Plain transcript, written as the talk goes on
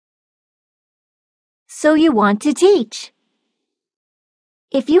So you want to teach.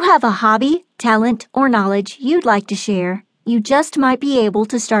 If you have a hobby, talent, or knowledge you'd like to share, you just might be able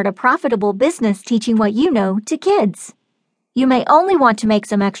to start a profitable business teaching what you know to kids. You may only want to make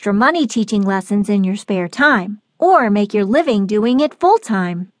some extra money teaching lessons in your spare time, or make your living doing it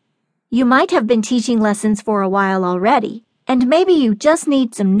full-time. You might have been teaching lessons for a while already, and maybe you just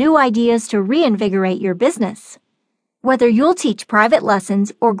need some new ideas to reinvigorate your business. Whether you'll teach private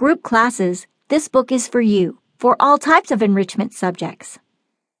lessons or group classes, this book is for you, for all types of enrichment subjects.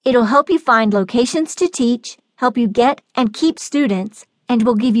 It'll help you find locations to teach, help you get and keep students, and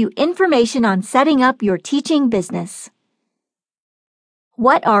will give you information on setting up your teaching business.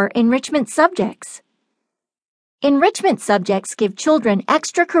 What are enrichment subjects? Enrichment subjects give children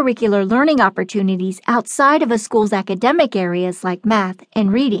extracurricular learning opportunities outside of a school's academic areas like math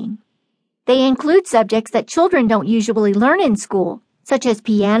and reading. They include subjects that children don't usually learn in school, such as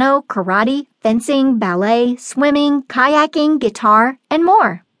piano, karate, fencing, ballet, swimming, kayaking, guitar, and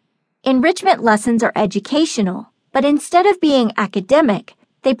more. Enrichment lessons are educational, but instead of being academic,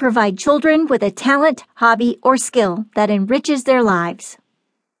 they provide children with a talent, hobby, or skill that enriches their lives.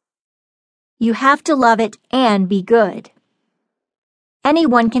 You have to love it and be good.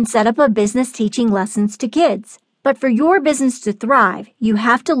 Anyone can set up a business teaching lessons to kids, but for your business to thrive, you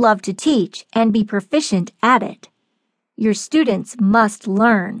have to love to teach and be proficient at it. Your students must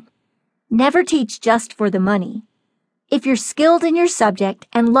learn. Never teach just for the money. If you're skilled in your subject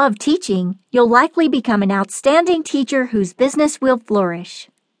and love teaching, you'll likely become an outstanding teacher whose business will flourish.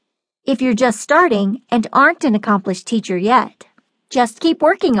 If you're just starting and aren't an accomplished teacher yet, just keep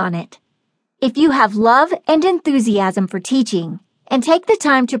working on it. If you have love and enthusiasm for teaching and take the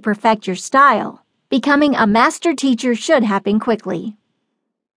time to perfect your style, becoming a master teacher should happen quickly.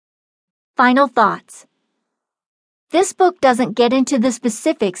 Final thoughts. This book doesn't get into the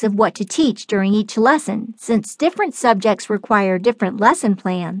specifics of what to teach during each lesson, since different subjects require different lesson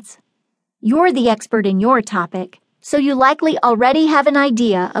plans. You're the expert in your topic, so you likely already have an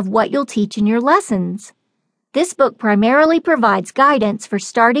idea of what you'll teach in your lessons. This book primarily provides guidance for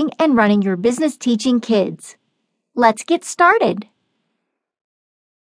starting and running your business teaching kids. Let's get started.